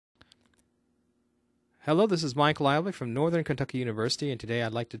Hello, this is Mike Lively from Northern Kentucky University, and today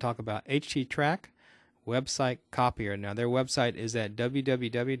I'd like to talk about HTTrack Website Copier. Now, their website is at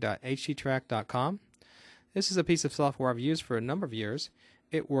www.httrack.com. This is a piece of software I've used for a number of years.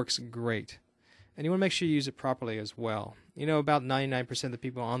 It works great, and you want to make sure you use it properly as well. You know, about 99% of the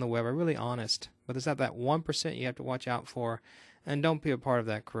people on the web are really honest, but there's that 1% you have to watch out for, and don't be a part of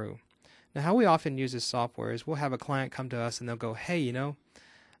that crew. Now, how we often use this software is we'll have a client come to us and they'll go, hey, you know,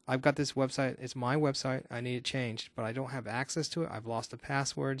 I've got this website, it's my website, I need it changed, but I don't have access to it, I've lost the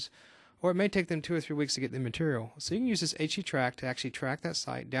passwords, or it may take them 2 or 3 weeks to get the material. So you can use this HTTrack to actually track that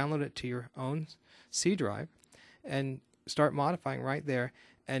site, download it to your own C drive, and start modifying right there,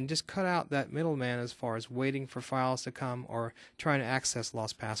 and just cut out that middleman as far as waiting for files to come or trying to access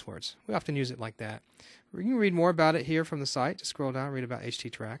lost passwords. We often use it like that. You can read more about it here from the site. Just scroll down, read about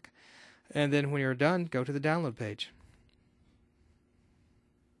HTTrack, and then when you're done, go to the download page.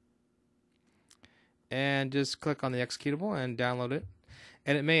 And just click on the executable and download it.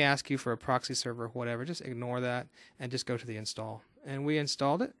 And it may ask you for a proxy server or whatever. Just ignore that and just go to the install. And we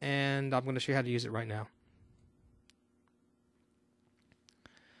installed it, and I'm going to show you how to use it right now.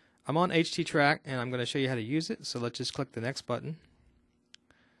 I'm on HTTrack, and I'm going to show you how to use it. So let's just click the next button.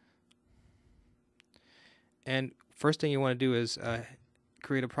 And first thing you want to do is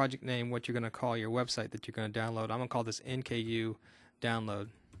create a project name, what you're going to call your website that you're going to download. I'm going to call this NKU Download.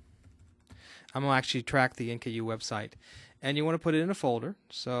 I'm going to actually track the NKU website, and you want to put it in a folder.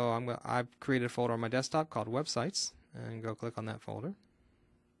 So I've created a folder on my desktop called Websites, and go click on that folder.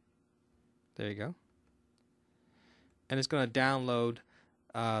 There you go. And it's going to download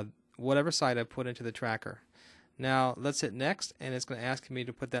whatever site I put into the tracker. Now let's hit next, and it's going to ask me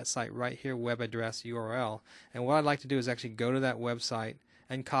to put that site right here, web address URL. And what I'd like to do is actually go to that website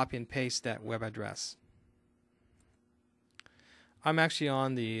and copy and paste that web address. I'm actually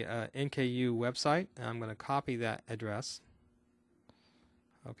on the NKU website, and I'm going to copy that address.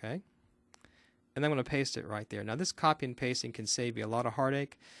 Okay. And I'm going to paste it right there. Now, this copy and pasting can save you a lot of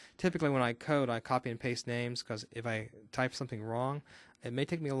heartache. Typically, when I code, I copy and paste names because if I type something wrong, it may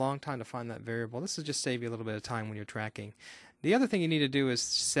take me a long time to find that variable. This will just save you a little bit of time when you're tracking. The other thing you need to do is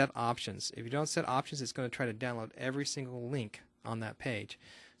set options. If you don't set options, it's going to try to download every single link on that page.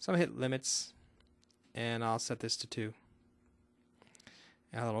 So I'm going to hit Limits, and I'll set this to 2.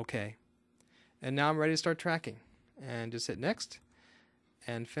 And I'll hit OK. And now I'm ready to start tracking. And just hit Next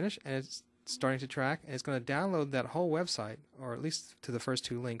and Finish. And it's starting to track. And it's going to download that whole website, or at least to the first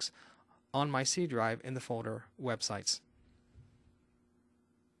 2 links, on my C drive in the folder Websites.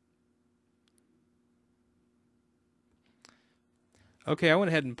 Okay, I went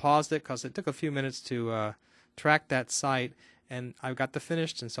ahead and paused it because it took a few minutes to track that site. And I've got the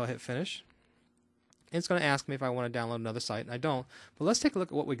finished, and so I hit Finish. It's going to ask me if I want to download another site, and I don't. But let's take a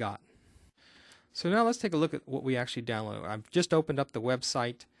look at what we got. So now let's take a look at what we actually downloaded. I've just opened up the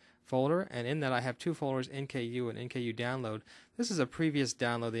website folder, and in that I have 2 folders, NKU and NKU Download. This is a previous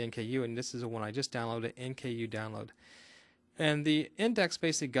download, the NKU, and this is the one I just downloaded, NKU Download. And the index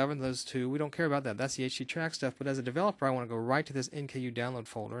basically governs those 2. We don't care about that. That's the HTTrack stuff. But as a developer, I want to go right to this NKU Download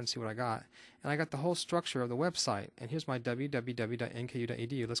folder and see what I got. And I got the whole structure of the website. And here's my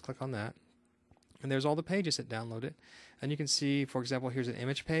www.nku.edu. Let's click on that. And there's all the pages that download it. And you can see, for example, here's an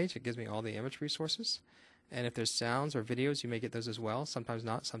image page. It gives me all the image resources. And if there's sounds or videos, you may get those as well. Sometimes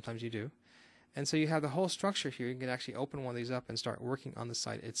not, sometimes you do. And so you have the whole structure here. You can actually open one of these up and start working on the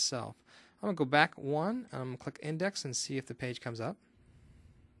site itself. I'm going to go back 1, and I'm going to click Index and see if the page comes up.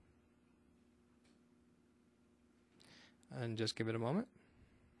 And just give it a moment.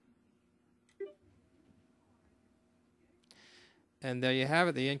 And there you have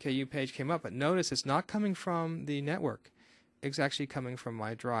it, the NKU page came up, but notice it's not coming from the network. It's actually coming from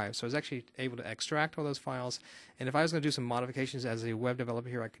my drive. So I was actually able to extract all those files, and if I was going to do some modifications as a web developer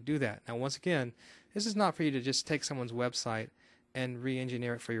here, I could do that. Now once again, this is not for you to just take someone's website and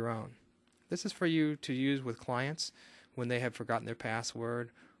re-engineer it for your own. This is for you to use with clients when they have forgotten their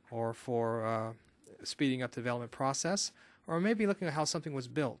password, or for speeding up the development process, or maybe looking at how something was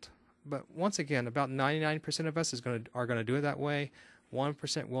built. But once again, about 99% of us are going to do it that way.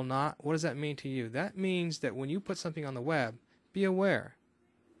 1% will not. What does that mean to you? That means that when you put something on the web, be aware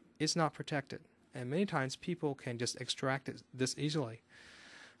it's not protected. And many times people can just extract it this easily.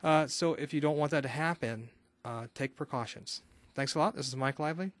 So if you don't want that to happen, take precautions. Thanks a lot. This is Mike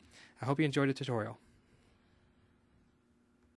Lively. I hope you enjoyed the tutorial.